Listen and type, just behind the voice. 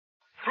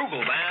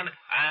frugal man,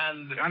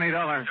 and... Johnny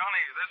Dollar.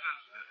 Johnny,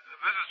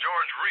 this is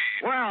George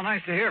Reed. Well,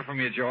 nice to hear from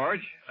you, George.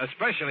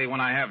 Especially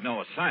when I have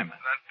no assignment.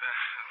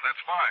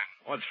 That's fine.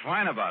 What's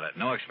fine about it?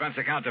 No expense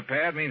account to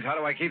pad means how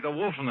do I keep the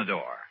wolf from the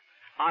door?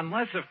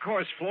 Unless, of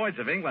course, Floyd's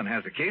of England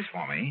has the case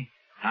for me.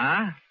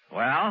 Huh?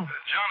 Well?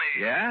 Johnny.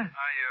 Yeah?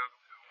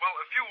 Well,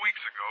 a few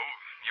weeks ago,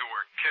 you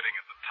were kidding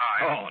at the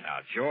time. Oh,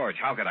 now, George,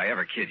 how could I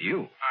ever kid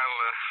you? I'll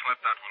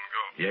let that one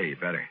go. Yeah, you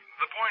better.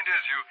 The point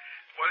is, you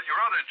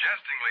rather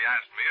jestingly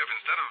asked me if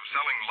instead of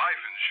selling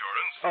life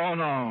insurance... Oh,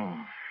 no.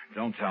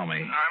 Don't tell me.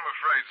 I'm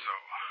afraid so.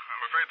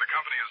 I'm afraid the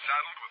company is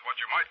saddled with what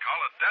you might call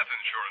a death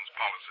insurance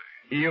policy.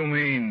 You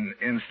mean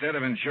instead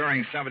of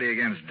insuring somebody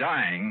against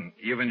dying,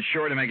 you've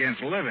insured him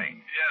against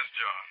living? Yes,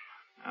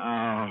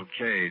 John.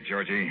 Okay,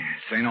 Georgie.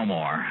 Say no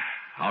more.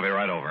 I'll be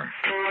right over.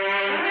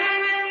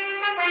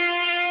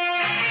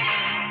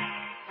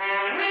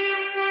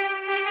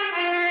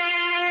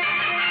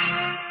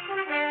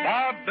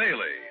 Bob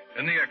Bailey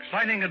in the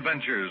exciting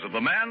adventures of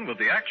the man with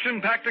the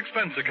action-packed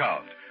expense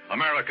account.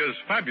 America's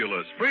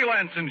fabulous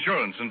freelance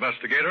insurance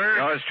investigator.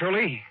 Yours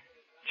truly,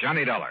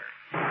 Johnny Dollar.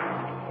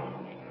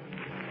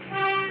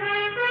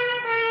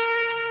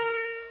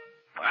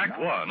 Act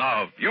one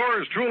of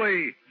yours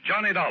truly,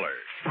 Johnny Dollar.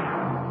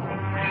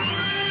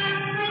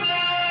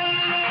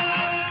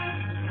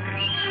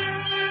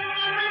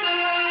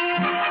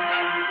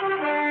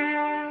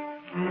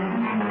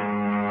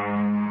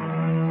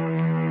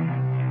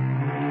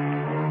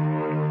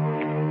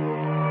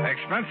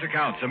 Expense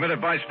account submitted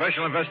by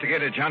Special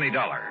Investigator Johnny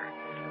Dollar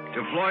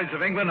to Floyd's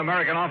of England,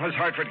 American Office,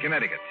 Hartford,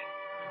 Connecticut.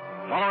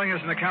 Following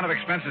is an account of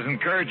expenses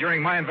incurred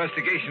during my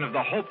investigation of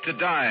the Hope to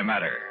Die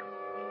matter.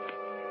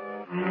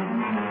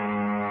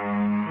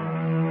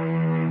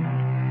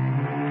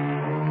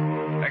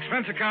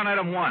 Expense account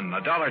item 1,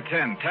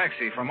 $1.10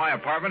 taxi from my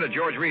apartment to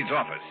George Reed's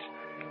office,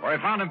 where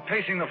I found him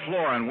pacing the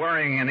floor and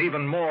wearing an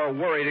even more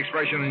worried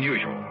expression than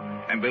usual.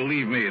 And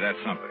believe me,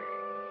 that's something.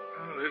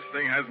 This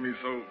thing has me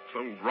so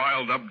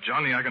riled up,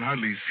 Johnny, I can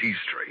hardly see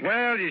straight.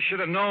 Well, you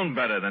should have known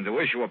better than to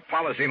issue a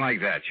policy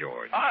like that,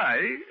 George.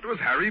 It was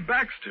Harry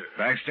Baxter.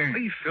 Baxter?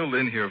 He filled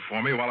in here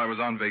for me while I was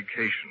on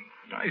vacation.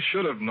 I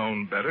should have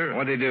known better.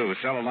 What'd he do?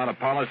 Sell a lot of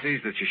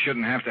policies that you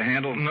shouldn't have to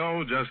handle?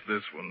 No, just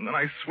this one. And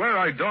I swear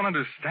I don't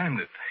understand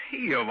it.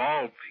 He, of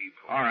all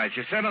people. All right,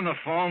 you said on the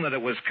phone that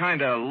it was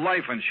kind of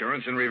life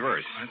insurance in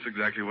reverse. That's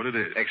exactly what it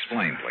is.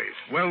 Explain, please.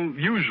 Well,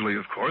 usually,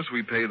 of course,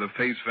 we pay the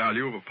face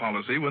value of a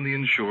policy when the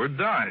insured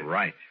dies.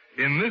 Right.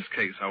 In this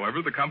case,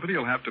 however, the company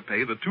will have to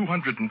pay the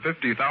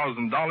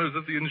 $250,000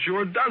 if the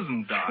insured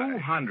doesn't die.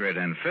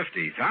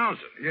 $250,000?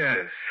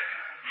 Yes.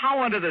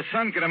 How under the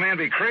sun could a man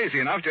be crazy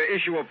enough to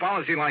issue a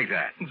policy like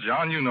that?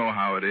 John, you know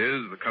how it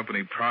is. The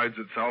company prides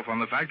itself on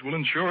the fact we'll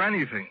insure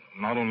anything.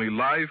 Not only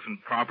life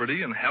and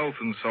property and health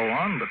and so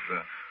on, but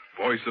the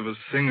voice of a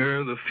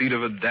singer, the feet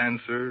of a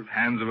dancer,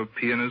 hands of a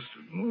pianist,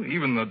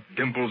 even the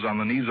dimples on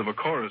the knees of a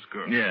chorus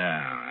girl.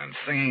 Yeah, and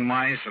singing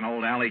mice, an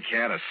old alley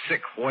cat, a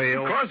sick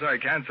whale. Of course, I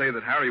can't say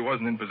that Harry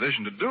wasn't in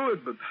position to do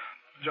it, but...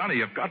 Johnny,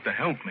 you've got to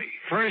help me.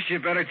 First, you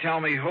better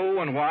tell me who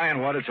and why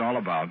and what it's all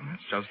about.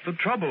 That's just the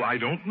trouble. I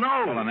don't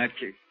know. Well, in that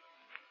case...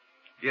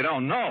 You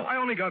don't know? I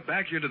only got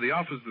back here to the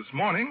office this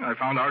morning. I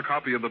found our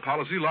copy of the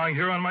policy lying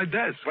here on my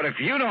desk. But if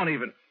you don't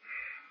even...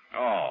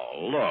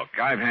 Oh, look,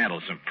 I've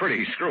handled some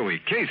pretty screwy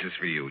cases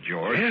for you,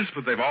 George. Yes,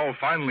 but they've all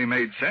finally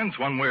made sense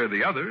one way or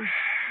the other.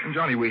 And,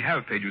 Johnny, we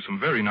have paid you some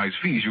very nice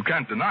fees. You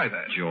can't deny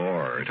that.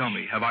 George. Tell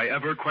me, have I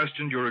ever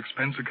questioned your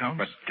expense accounts?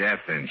 But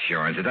death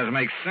insurance, it doesn't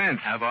make sense.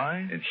 Have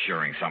I?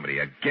 Insuring somebody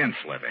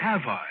against living.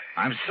 Have I?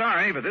 I'm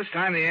sorry, but this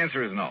time the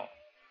answer is no.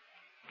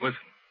 Listen,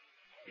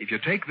 if you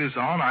take this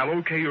on, I'll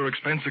okay your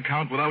expense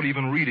account without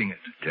even reading it.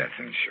 Death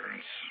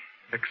insurance.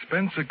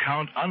 Expense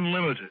account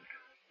unlimited.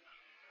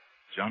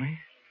 Johnny?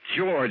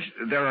 George,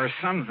 there are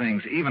some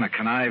things even a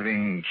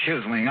conniving,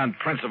 chiseling,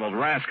 unprincipled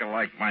rascal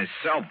like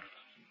myself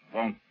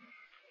won't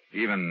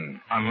even...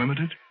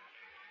 Unlimited?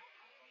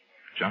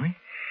 Johnny?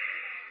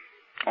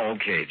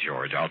 Okay,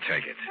 George, I'll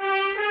take it.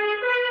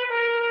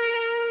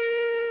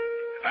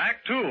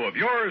 Act two of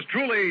yours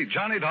truly,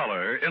 Johnny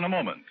Dollar, in a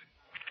moment.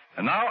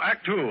 And now,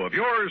 Act two of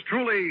yours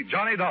truly,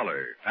 Johnny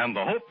Dollar, and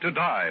the Hope to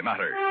Die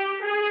matter.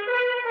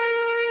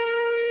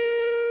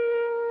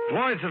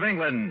 Floyd's of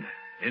England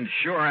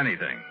insure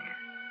anything.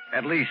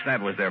 At least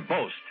that was their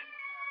boast.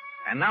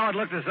 And now it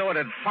looked as though it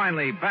had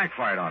finally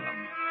backfired on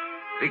them.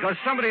 Because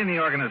somebody in the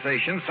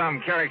organization,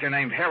 some character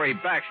named Harry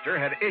Baxter,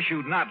 had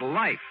issued not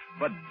life,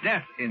 but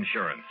death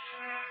insurance.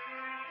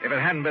 If it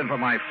hadn't been for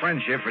my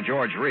friendship for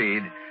George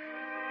Reed,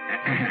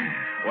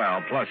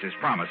 well, plus his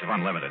promise of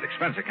unlimited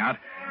expense account,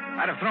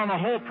 I'd have thrown the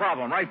whole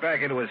problem right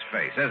back into his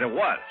face, as it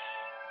was.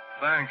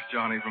 Thanks,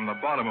 Johnny, from the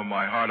bottom of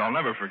my heart. I'll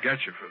never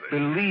forget you for this.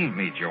 Believe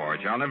me,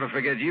 George, I'll never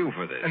forget you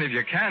for this. And if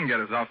you can get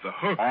us off the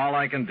hook... All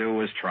I can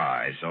do is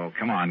try, so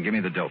come on, give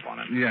me the dope on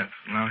it. Yes.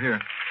 Now, here.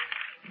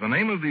 The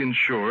name of the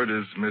insured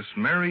is Miss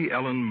Mary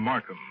Ellen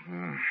Markham.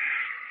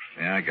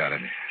 Yeah, I got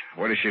it.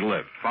 Where does she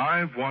live?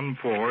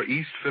 514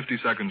 East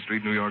 52nd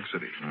Street, New York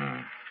City.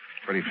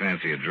 Pretty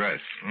fancy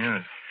address.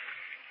 Yes.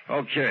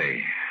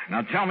 Okay.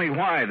 Now tell me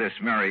why this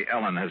Mary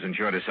Ellen has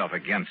insured herself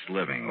against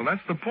living. Well,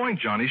 that's the point,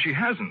 Johnny. She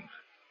hasn't.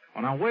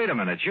 Well, now, wait a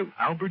minute.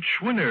 Albert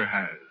Schwinner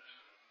has.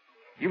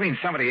 You mean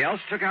somebody else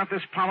took out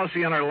this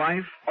policy on her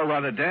life? Or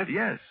rather death?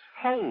 Yes.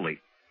 Holy.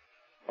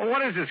 Well,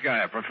 what is this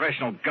guy, a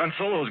professional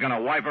gunsel who's going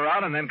to wipe her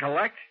out and then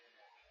collect?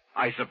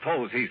 I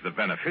suppose he's the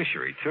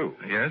beneficiary, too.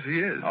 Yes, he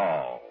is.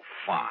 Oh,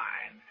 fine.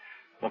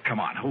 Well,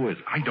 come on, who is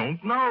it? I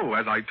don't know.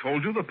 As I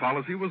told you, the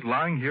policy was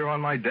lying here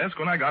on my desk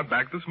when I got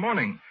back this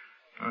morning.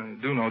 I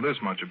do know this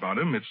much about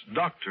him. It's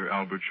Dr.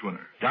 Albert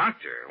Schwinner.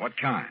 Doctor? What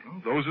kind?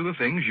 Well, those are the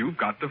things you've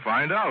got to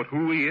find out.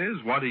 Who he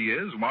is, what he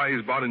is, why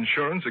he's bought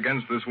insurance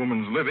against this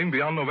woman's living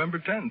beyond November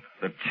 10th.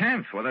 The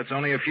 10th? Well, that's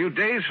only a few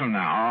days from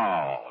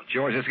now. Oh,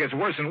 George, this gets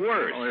worse and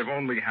worse. Oh, if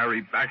only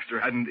Harry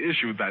Baxter hadn't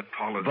issued that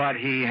policy. But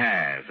he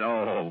has.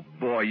 Oh,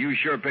 boy, you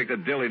sure picked a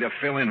dilly to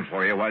fill in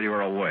for you while you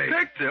were away.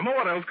 Picked him? Well,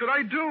 what else could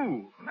I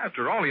do?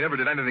 After all, he never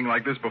did anything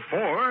like this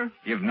before.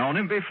 You've known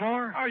him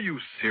before? Are you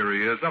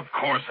serious? Of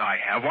course I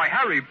have. Why,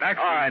 Harry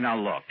Baxter... All right, now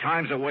look.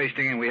 Time's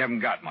a-wasting and we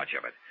haven't got much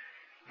of it.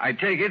 I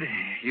take it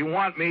you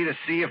want me to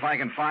see if I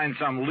can find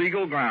some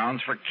legal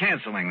grounds for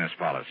canceling this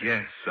policy.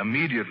 Yes,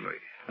 immediately.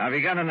 Now, have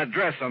you got an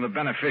address on the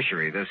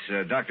beneficiary, this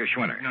Dr.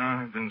 Schwinner? No,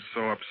 I've been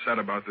so upset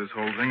about this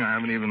whole thing, I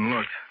haven't even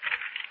looked.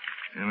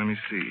 And let me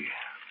see.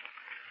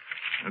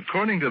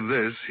 According to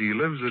this, he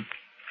lives at...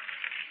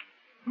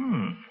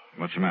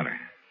 What's the matter?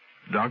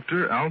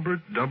 Dr.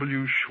 Albert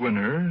W.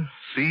 Schwinner,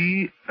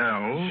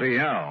 C.L.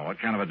 C.L.? What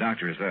kind of a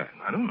doctor is that?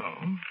 I don't know.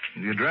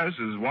 The address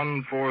is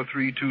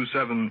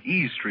 14327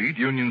 E Street,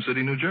 Union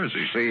City, New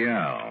Jersey.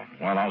 C.L.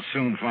 Well, I'll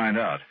soon find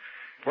out.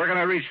 Where can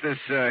I reach this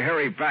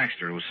Harry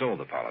Baxter who sold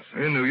the policy?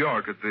 In New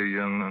York at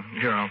the...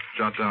 here, I'll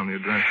jot down the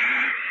address.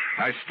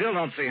 I still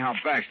don't see how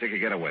Baxter could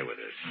get away with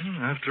this.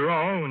 After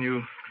all, when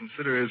you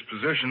consider his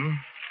position...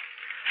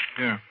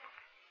 Here.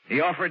 He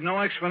offered no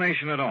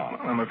explanation at all.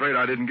 Well, I'm afraid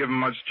I didn't give him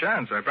much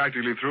chance. I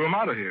practically threw him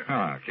out of here.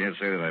 Oh, can't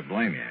say that I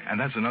blame you. And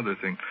that's another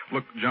thing.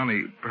 Look,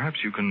 Johnny,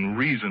 perhaps you can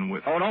reason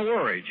with... Oh, don't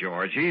worry,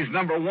 George. He's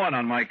number one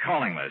on my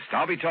calling list.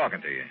 I'll be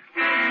talking to you.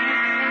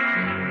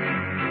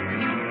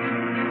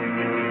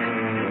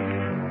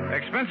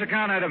 Expense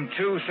account item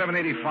 2,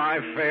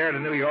 $785, fare to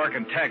New York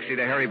and taxi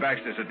to Harry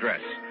Baxter's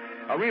address.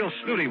 A real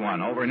snooty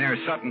one over near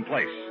Sutton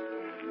Place.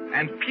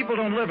 And people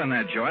don't live in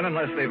that joint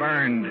unless they've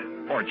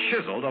earned or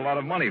chiseled a lot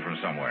of money from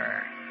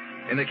somewhere.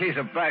 In the case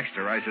of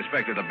Baxter, I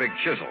suspected a big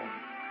chisel.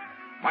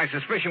 My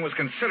suspicion was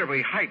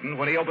considerably heightened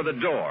when he opened the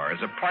door.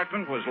 His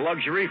apartment was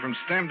luxury from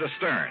stem to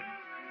stern.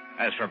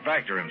 As for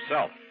Baxter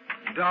himself...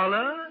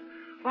 Dollar?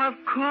 Why, of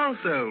course,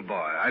 old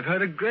boy. I've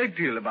heard a great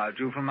deal about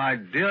you from my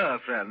dear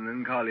friend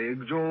and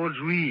colleague, George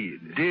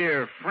Reed.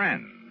 Dear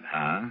friend,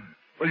 huh?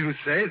 Well, you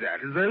say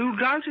that as though you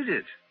doubted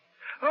it.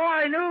 Oh,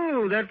 I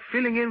know, that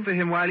filling in for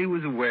him while he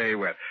was away.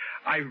 Well,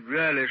 I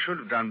really should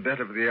have done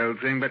better for the old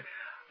thing, but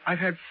I've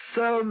had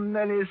so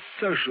many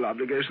social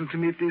obligations to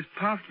meet these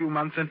past few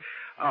months, and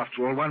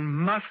after all, one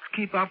must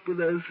keep up with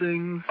those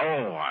things.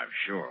 Oh, I'm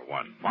sure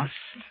one must.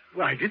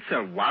 Well, I did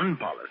sell one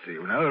policy,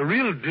 you know, a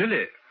real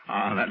dilly.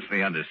 Oh, that's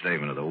the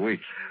understatement of the week.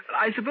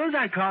 I suppose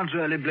I can't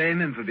really blame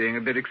him for being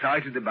a bit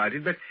excited about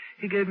it, but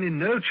he gave me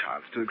no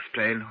chance to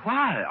explain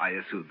why I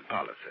issued the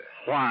policy.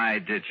 Why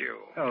did you?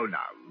 Oh,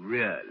 now,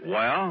 really?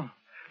 Well?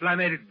 Well, I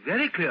made it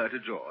very clear to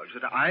George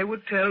that I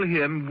would tell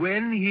him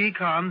when he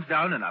calms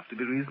down enough to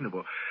be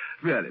reasonable.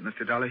 Really,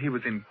 Mr. Dollar, he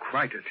was in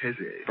quite a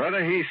tizzy.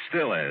 Brother, he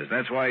still is.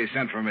 That's why he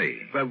sent for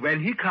me. But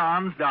when he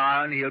calms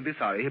down, he'll be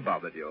sorry he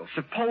bothered you.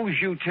 Suppose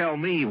you tell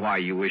me why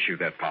you issued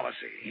that policy.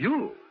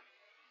 You?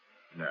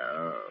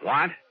 No.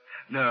 What?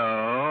 No,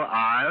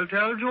 I'll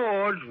tell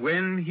George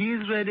when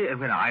he's ready and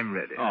when I'm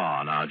ready.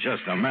 Oh, now,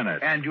 just a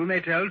minute. And you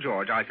may tell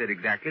George I said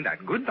exactly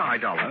that. Goodbye,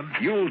 Dollar.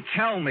 You'll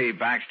tell me,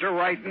 Baxter,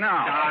 right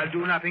now. I'll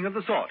do nothing of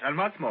the sort. And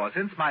what's more,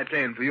 since my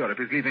plane for Europe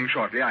is leaving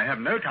shortly, I have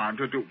no time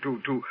to...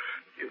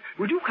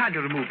 Would you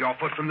kindly remove your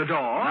foot from the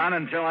door? Not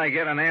until I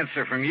get an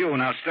answer from you.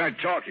 Now start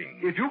talking.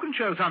 If you can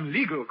show some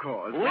legal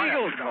cause...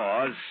 Legal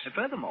cause?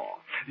 Furthermore,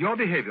 your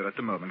behavior at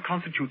the moment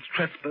constitutes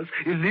trespass,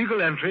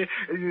 illegal entry,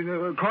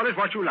 call it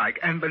what you like.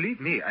 And believe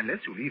me, unless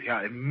you leave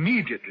here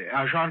immediately,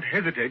 I shan't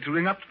hesitate to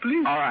ring up the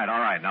police. All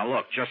right. Now,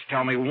 look, just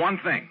tell me one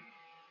thing.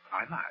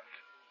 I might.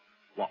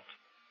 What?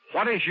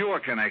 What is your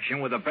connection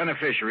with the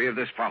beneficiary of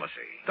this policy?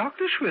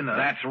 Dr. Schwinner.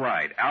 That's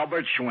right,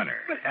 Albert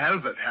Schwinner. But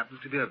Albert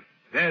happens to be a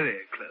very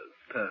close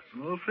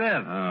personal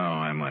friend. Oh,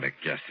 I might have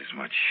guessed as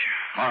much.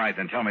 All right,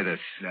 then tell me this.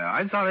 No,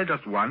 I'm sorry,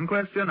 just one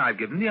question. I've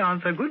given the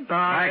answer.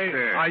 Goodbye.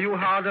 Baxter. Are you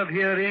hard of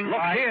hearing?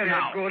 Look here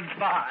now.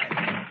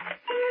 Goodbye.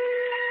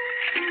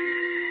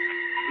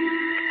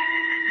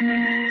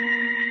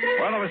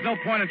 Well, there was no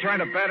point in trying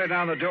to batter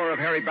down the door of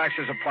Harry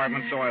Baxter's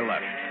apartment, so I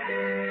left.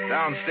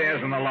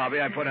 Downstairs in the lobby,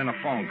 I put in a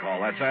phone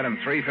call. That's item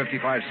 3,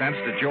 55 cents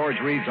to George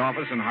Reed's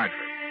office in Hartford.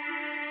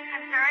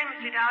 I'm sorry,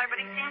 Mr. Dollar, but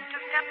he seems to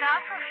have stepped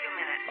out for a few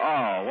minutes.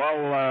 Oh,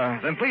 well,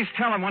 then please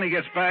tell him when he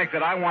gets back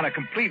that I want a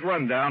complete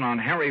rundown on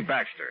Harry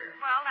Baxter.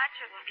 Well, that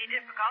shouldn't be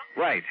difficult.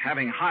 Right.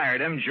 Having hired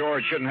him,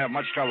 George shouldn't have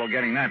much trouble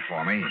getting that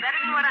for me. Well, that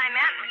isn't what I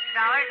meant, Mr.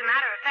 Dollar. As a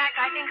matter of fact,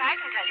 I think I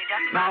can tell you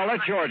just Now, about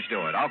let George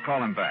do it. I'll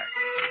call him back.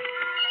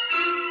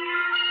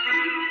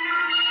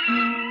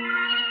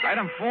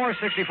 Item 4,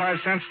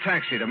 65 cents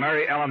taxi to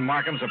Mary Ellen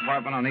Markham's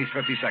apartment on East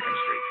 52nd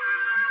Street.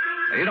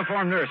 A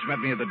uniformed nurse met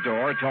me at the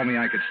door, told me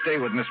I could stay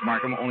with Miss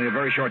Markham only a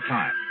very short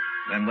time,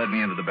 then led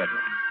me into the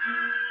bedroom.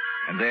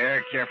 And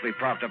there, carefully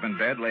propped up in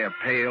bed, lay a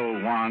pale,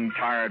 wan,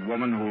 tired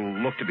woman who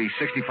looked to be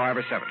 65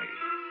 or 70.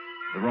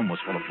 The room was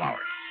full of flowers.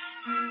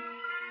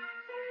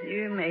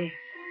 You may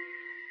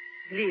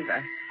leave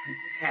us,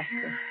 Mrs.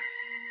 Haskell.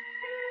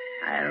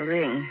 I'll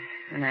ring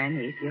when I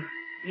need you.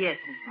 Yes,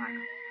 Miss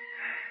Markham.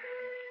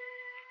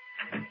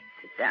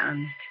 Sit down,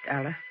 Mr.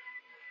 Dollar.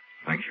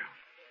 Thank you.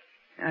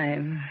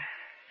 I'm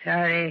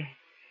sorry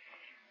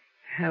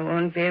I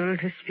won't be able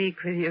to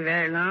speak with you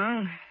very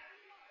long.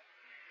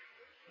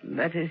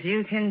 But as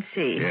you can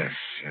see... Yes,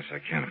 I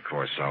can, of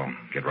course. I'll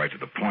get right to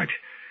the point.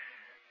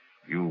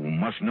 You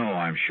must know,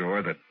 I'm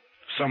sure, that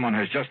someone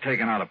has just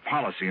taken out a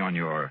policy on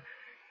your...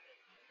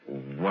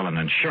 Well, an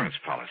insurance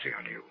policy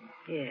on you.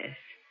 Yes.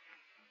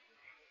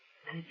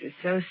 It was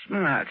so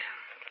smart.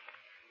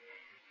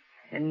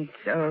 And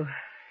so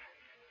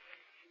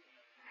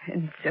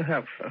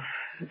helpful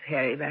with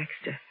Harry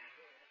Baxter.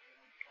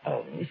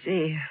 Oh. You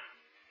see,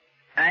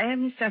 I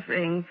am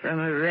suffering from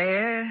a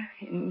rare,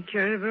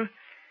 incurable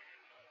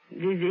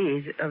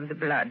disease of the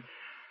blood.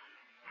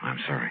 I'm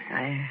sorry.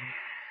 I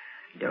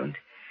don't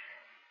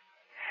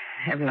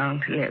have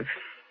long to live.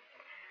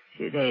 A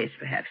few days,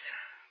 perhaps.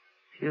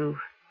 A few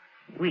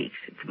weeks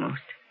at the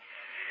most.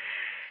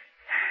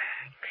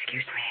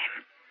 Excuse me.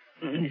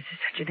 This is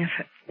such an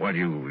effort. Well,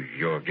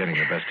 you're getting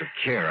the best of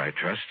care, I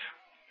trust.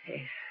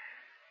 Yes.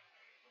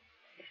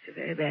 It's the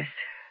very best.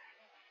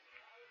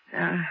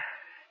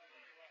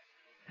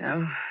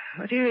 Now,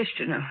 what do you wish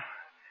to know?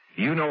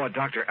 You know a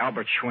Dr.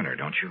 Albert Schwinner,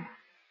 don't you?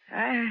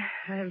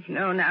 I've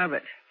known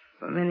Albert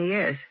for many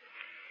years.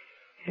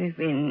 We've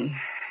been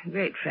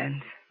great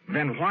friends.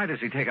 Then why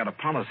does he take out a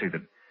policy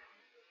that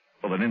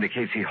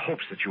indicates he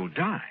hopes that you'll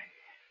die?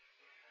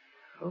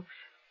 Hopes?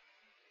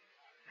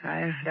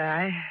 I'll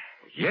die?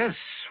 Yes.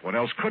 What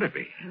else could it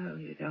be? Oh,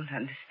 you don't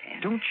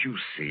understand. Don't you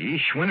see?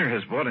 Schwinner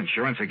has bought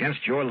insurance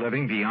against your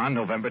living beyond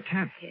November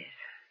 10th. Yes.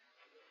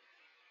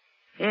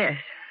 Yes.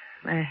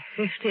 My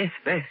 50th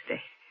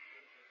birthday.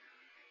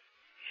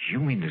 You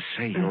mean to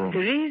say you're...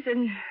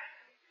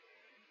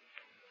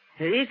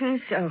 The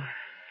reason so.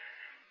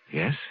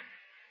 Yes?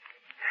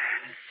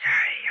 I'm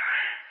sorry.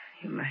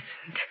 You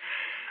mustn't.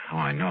 Oh,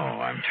 I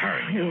know. I'm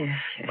tiring you. Yes.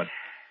 But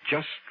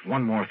just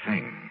one more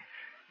thing.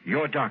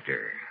 Your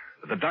doctor,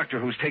 the doctor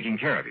who's taking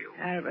care of you.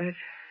 Albert.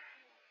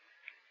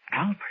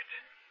 Albert?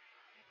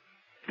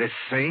 This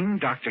same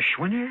Dr.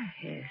 Schwinner?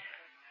 Yes.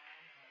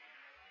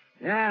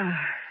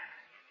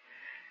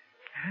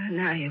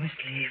 Now you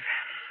must leave.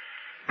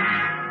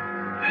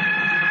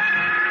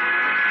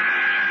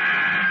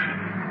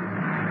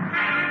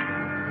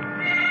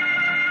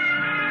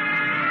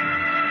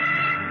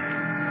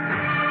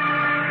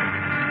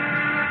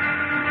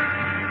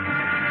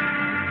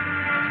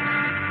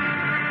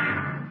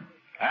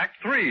 Act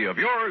 3 of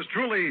yours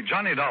truly,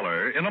 Johnny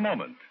Dollar, in a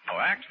moment. Oh,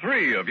 Act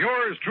 3 of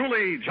yours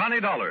truly, Johnny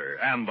Dollar,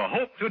 and the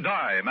Hope to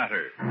Die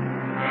matter.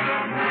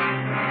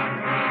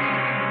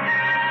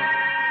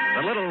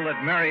 The little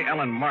that Mary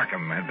Ellen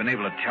Markham had been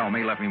able to tell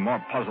me left me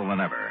more puzzled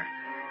than ever.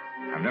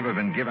 I've never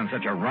been given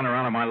such a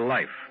runaround of my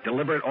life,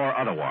 deliberate or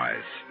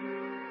otherwise.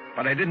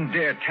 But I didn't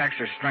dare tax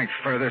her strength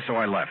further, so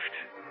I left.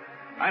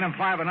 Item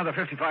 5, another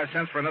 55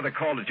 cents for another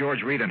call to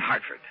George Reed in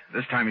Hartford.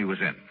 This time he was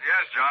in.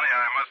 Yes, Johnny,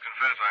 I must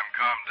confess I'm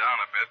calmed down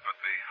a bit, but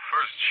the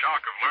first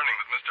shock of learning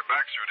that Mr.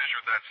 Baxter had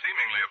issued that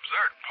seemingly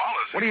absurd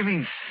policy... What do you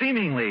mean,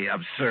 seemingly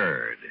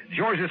absurd?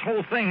 George's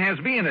whole thing has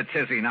me in a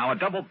tizzy now, a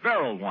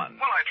double-barreled one.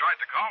 Well, I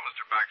tried to call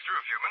Mr. Baxter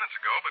a few minutes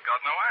ago, but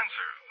got no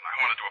answer.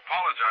 I wanted to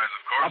apologize,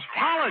 of course.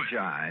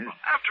 Apologize?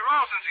 After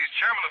all, since he's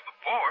chairman of the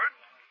board...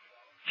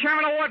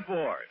 Chairman of what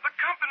board? The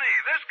company,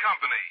 this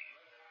company.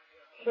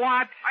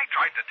 What? I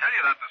tried to tell you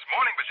that this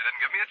morning, but you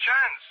didn't give me a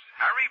chance.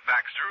 Harry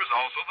Baxter is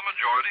also the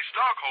majority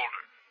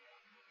stockholder.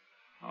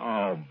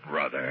 Oh,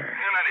 brother.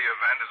 In any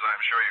event, as I'm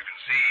sure you can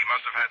see, he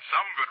must have had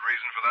some good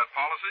reason for that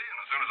policy,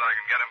 and as soon as I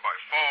can get him by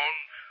phone...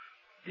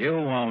 You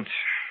won't.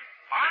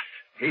 What?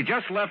 He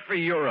just left for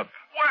Europe.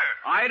 Where?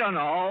 I don't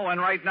know, and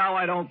right now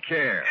I don't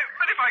care.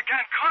 But if I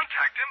can't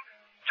contact him,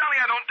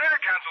 Johnny, I don't dare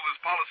cancel this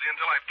policy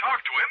until I've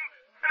talked to him.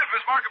 And if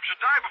Miss Markham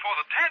should die before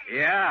the 10th...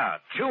 Yeah,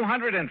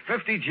 250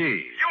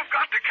 G's. You've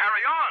got to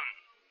carry on.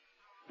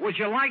 Would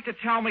you like to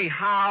tell me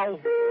how?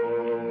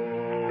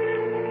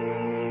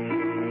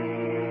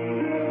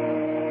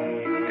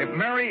 If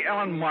Mary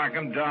Ellen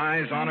Markham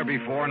dies on or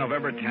before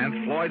November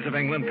 10th, Floyd's of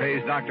England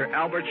pays Dr.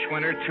 Albert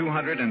Schwinner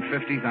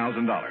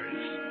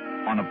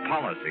 $250,000 on a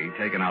policy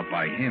taken out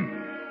by him.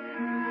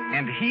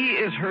 And he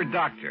is her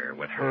doctor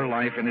with her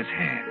life in his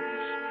hands.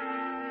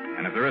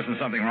 And if there isn't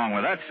something wrong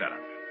with that setup,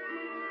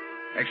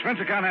 expense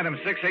account item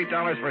 6,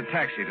 $8 for a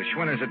taxi to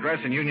Schwinner's address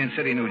in Union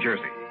City, New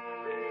Jersey.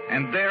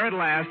 And there at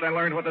last I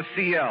learned what the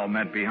CL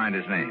meant behind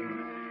his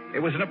name. It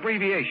was an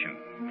abbreviation,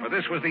 for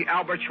this was the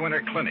Albert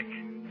Schwinner Clinic,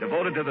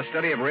 devoted to the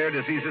study of rare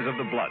diseases of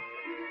the blood.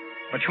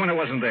 But Schwinner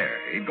wasn't there.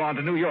 He'd gone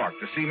to New York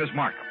to see Miss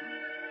Markham.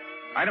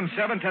 Item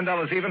 7,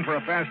 $10 even for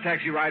a fast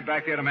taxi ride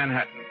back there to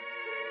Manhattan.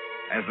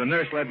 As the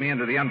nurse led me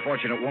into the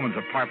unfortunate woman's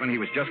apartment, he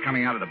was just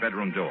coming out of the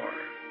bedroom door.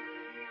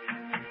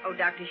 Oh,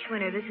 Dr.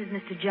 Schwinner, this is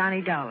Mr.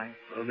 Johnny Dollar.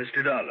 Oh,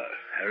 Mr. Dollar,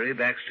 Harry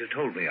Baxter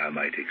told me I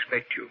might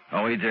expect you.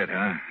 Oh, he did,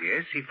 huh?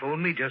 Yes, he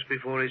phoned me just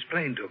before his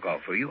plane took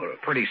off for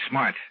Europe. Pretty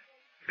smart.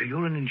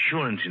 You're an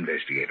insurance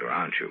investigator,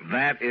 aren't you?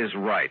 That is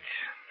right.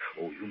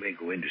 Oh, you may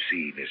go in to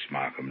see Miss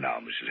Markham now,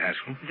 Mrs.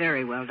 Haskell.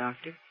 Very well,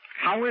 Doctor.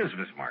 How is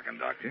Miss Markham,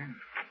 Doctor?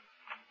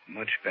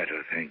 Much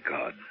better, thank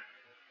God.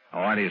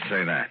 Oh, why do you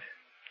say that?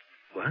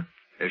 What?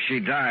 If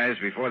she dies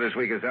before this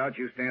week is out,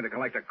 you stand to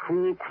collect a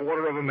cool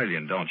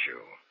 $250,000, don't you?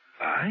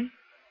 I?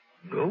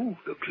 No,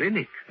 the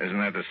clinic. Isn't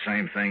that the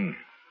same thing?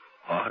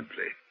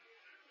 Hardly.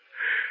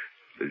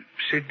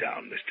 Sit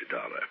down, Mr.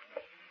 Dollar.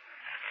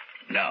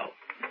 Now,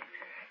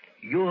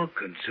 you're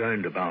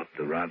concerned about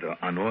the rather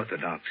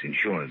unorthodox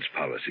insurance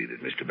policy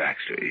that Mr.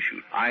 Baxter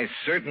issued. I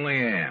certainly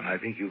am. I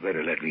think you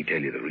better let me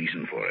tell you the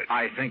reason for it.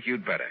 I think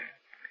you'd better.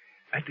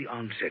 At the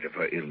onset of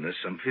her illness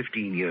some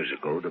 15 years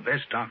ago, the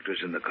best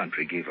doctors in the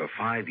country gave her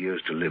 5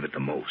 years to live at the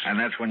most. And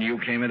that's when you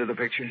came into the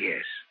picture?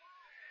 Yes.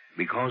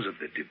 Because of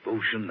the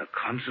devotion, the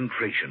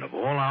concentration of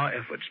all our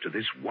efforts to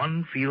this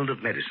one field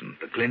of medicine,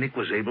 the clinic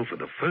was able for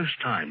the first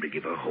time to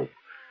give her hope.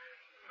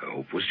 Her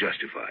hope was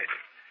justified.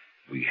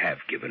 We have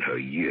given her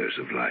years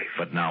of life.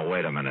 But now,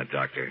 wait a minute,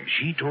 Doctor.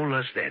 She told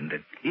us then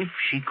that if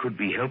she could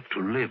be helped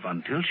to live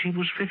until she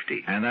was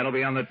 50... And that'll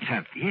be on the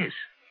 10th? Yes.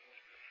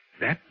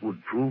 That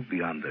would prove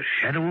beyond the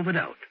shadow of a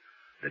doubt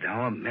that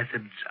our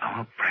methods,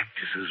 our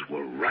practices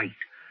were right.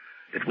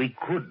 That we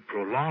could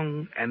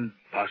prolong and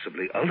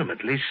possibly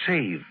ultimately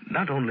save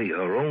not only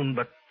her own,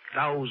 but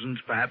thousands,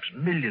 perhaps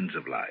millions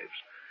of lives.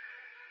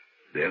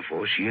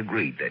 Therefore, she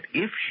agreed that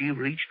if she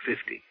reached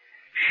 50,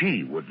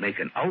 she would make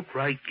an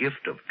outright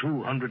gift of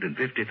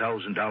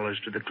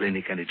 $250,000 to the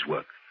clinic and its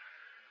work.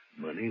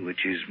 Money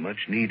which is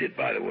much needed,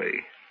 by the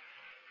way.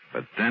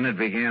 But then it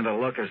began to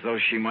look as though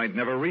she might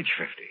never reach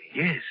 50.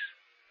 Yes.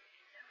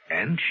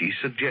 And she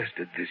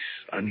suggested this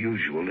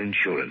unusual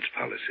insurance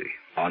policy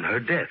on her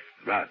death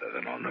rather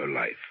than on her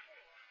life.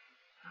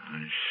 I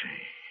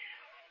see.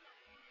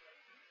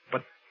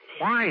 But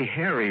why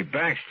Harry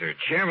Baxter,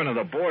 chairman of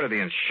the board of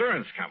the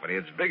insurance company,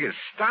 its biggest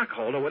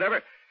stockholder,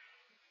 whatever?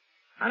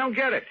 I don't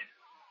get it.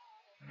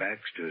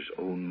 Baxter's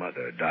own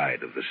mother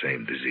died of the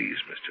same disease,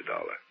 Mr.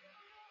 Dollar.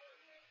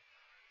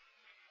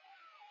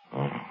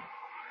 Oh.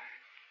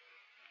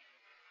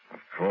 Of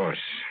course.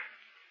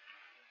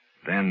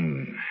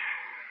 Then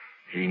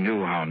he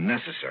knew how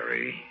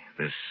necessary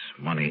this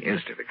money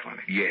is to the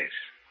clinic. Yes.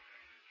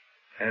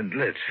 And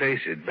let's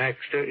face it,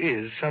 Baxter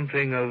is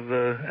something of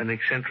an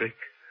eccentric.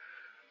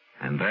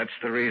 And that's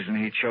the reason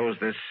he chose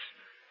this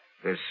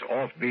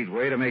offbeat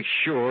way to make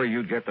sure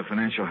you'd get the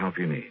financial help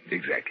you need.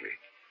 Exactly.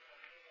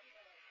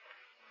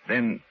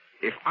 Then,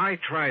 if I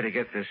try to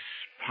get this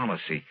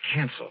policy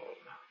canceled...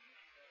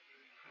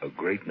 A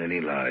great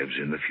many lives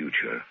in the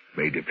future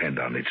may depend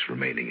on its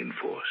remaining in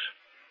force.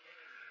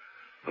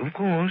 Of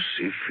course,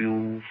 if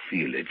you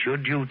feel it your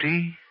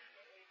duty...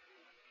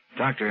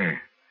 Doctor,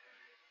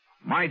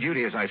 my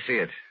duty as I see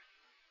it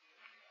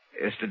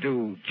is to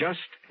do just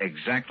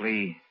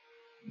exactly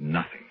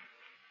nothing.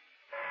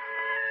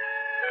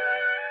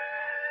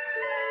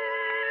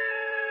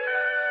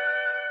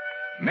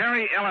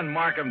 Mary Ellen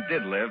Markham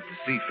did live to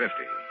see 50,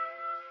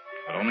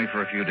 but only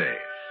for a few days.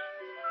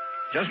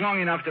 Just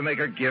long enough to make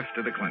her gift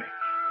to the clinic.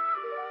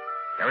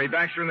 Harry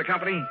Baxter and the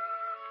company?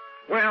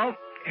 Well,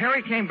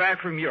 Harry came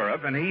back from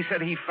Europe, and he said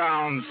he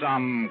found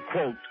some,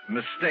 quote,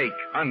 mistake,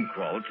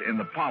 unquote, in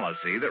the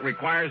policy that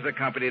requires the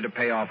company to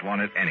pay off on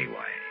it anyway.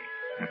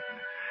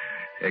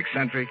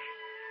 Eccentric?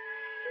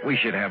 We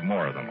should have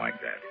more of them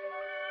like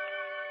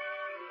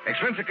that.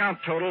 Expense account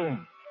total?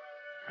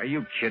 Are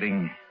you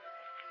kidding?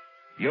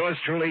 Yours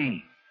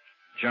truly,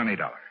 Johnny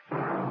Dollar.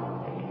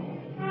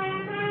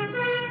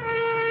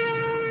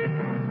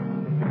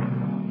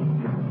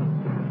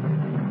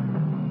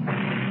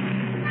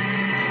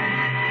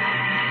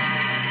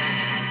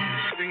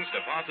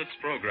 Deposits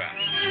program.